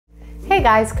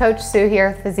Hey guys, Coach Sue here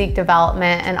with Physique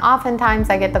Development, and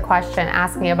oftentimes I get the question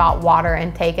asking about water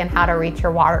intake and how to reach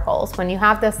your water goals. When you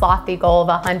have this lofty goal of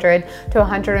 100 to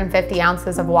 150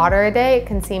 ounces of water a day, it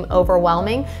can seem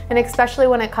overwhelming, and especially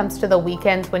when it comes to the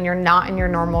weekends when you're not in your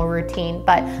normal routine.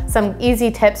 But some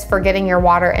easy tips for getting your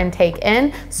water intake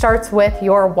in starts with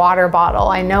your water bottle.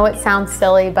 I know it sounds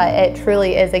silly, but it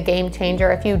truly is a game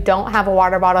changer. If you don't have a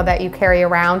water bottle that you carry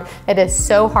around, it is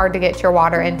so hard to get your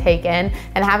water intake in,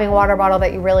 and having a water bottle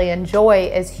that you really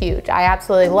enjoy is huge. I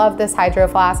absolutely love this Hydro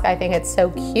Flask. I think it's so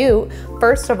cute,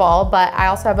 first of all, but I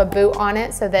also have a boot on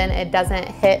it so then it doesn't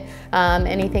hit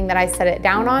anything that I set it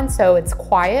down on, so it's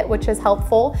quiet, which is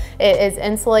helpful. It is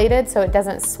insulated so it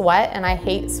doesn't sweat, and I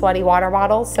hate sweaty water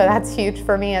bottles, so that's huge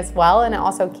for me as well. And it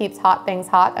also keeps hot things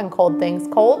hot and cold things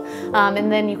cold.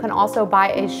 And then you can also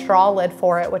buy a straw lid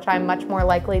for it, which I'm much more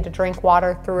likely to drink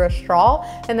water through a straw,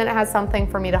 and then it has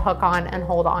something for me to hook on and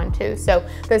hold on to. So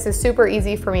this is super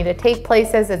easy for me to take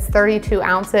places. It's 32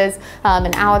 ounces,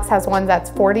 and Alex has one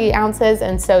that's 40 ounces,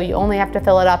 and so you only have to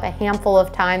fill it up a handful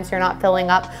of times. You're not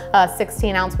filling up a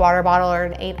 16-ounce water bottle or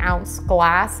an 8-ounce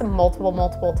glass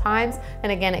multiple times.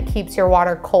 And again, it keeps your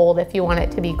water cold if you want it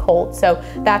to be cold. So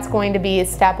that's going to be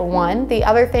step one. The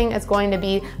other thing is going to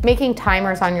be making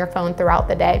timers on your phone throughout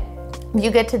the day. You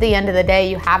get to the end of the day,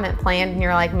 you haven't planned, and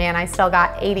you're like, man, I still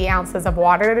got 80 ounces of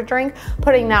water to drink.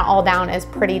 Putting that all down is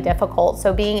pretty difficult.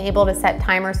 So being able to set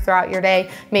timers throughout your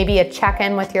day, maybe a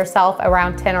check-in with yourself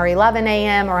around 10 or 11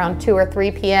 a.m., around 2 or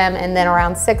 3 p.m., and then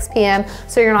around 6 p.m.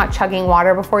 So you're not chugging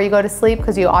water before you go to sleep,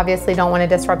 because you obviously don't want to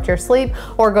disrupt your sleep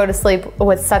or go to sleep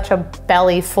with such a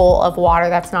belly full of water.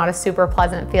 That's not a super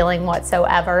pleasant feeling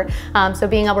whatsoever. So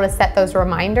being able to set those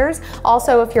reminders.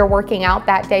 Also, if you're working out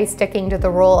that day, sticking to the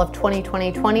rule of 20-20-20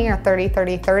 or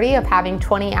 30-30-30 of having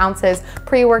 20 ounces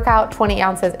pre-workout, 20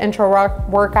 ounces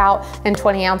intra-workout, and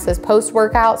 20 ounces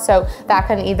post-workout. So that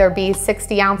can either be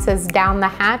 60 ounces down the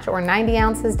hatch or 90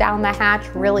 ounces down the hatch.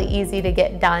 Really easy to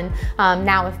get done.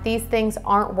 Now, if these things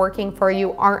aren't working for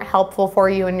you, aren't helpful for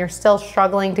you, and you're still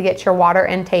struggling to get your water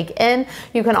intake in,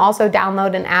 you can also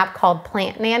download an app called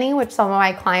Plant Nanny, which some of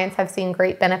my clients have seen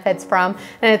great benefits from.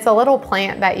 And it's a little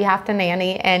plant that you have to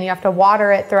nanny, and you have to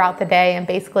water it throughout the day, and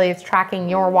basically it's tracking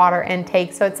your water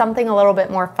intake. So it's something a little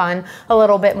bit more fun, a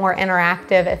little bit more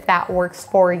interactive if that works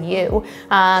for you.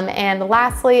 And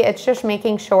lastly, it's just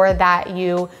making sure that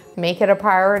you make it a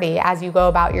priority as you go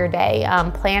about your day.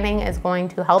 Planning is going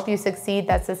to help you succeed.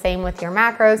 That's the same with your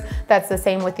macros. That's the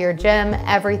same with your gym.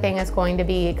 Everything is going to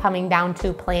be coming down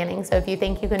to planning. So if you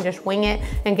think you can just wing it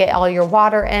and get all your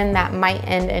water in, that might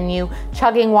end in you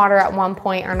chugging water at one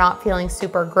point or not feeling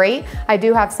super great. I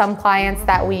do have some clients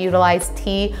that we utilize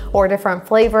tea or different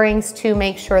flavorings to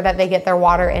make sure that they get their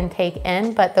water intake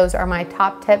in, but those are my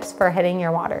top tips for hitting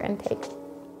your water intake.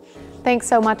 Thanks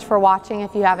so much for watching.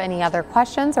 If you have any other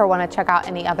questions or want to check out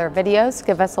any other videos,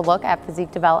 give us a look at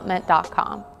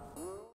physiquedevelopment.com.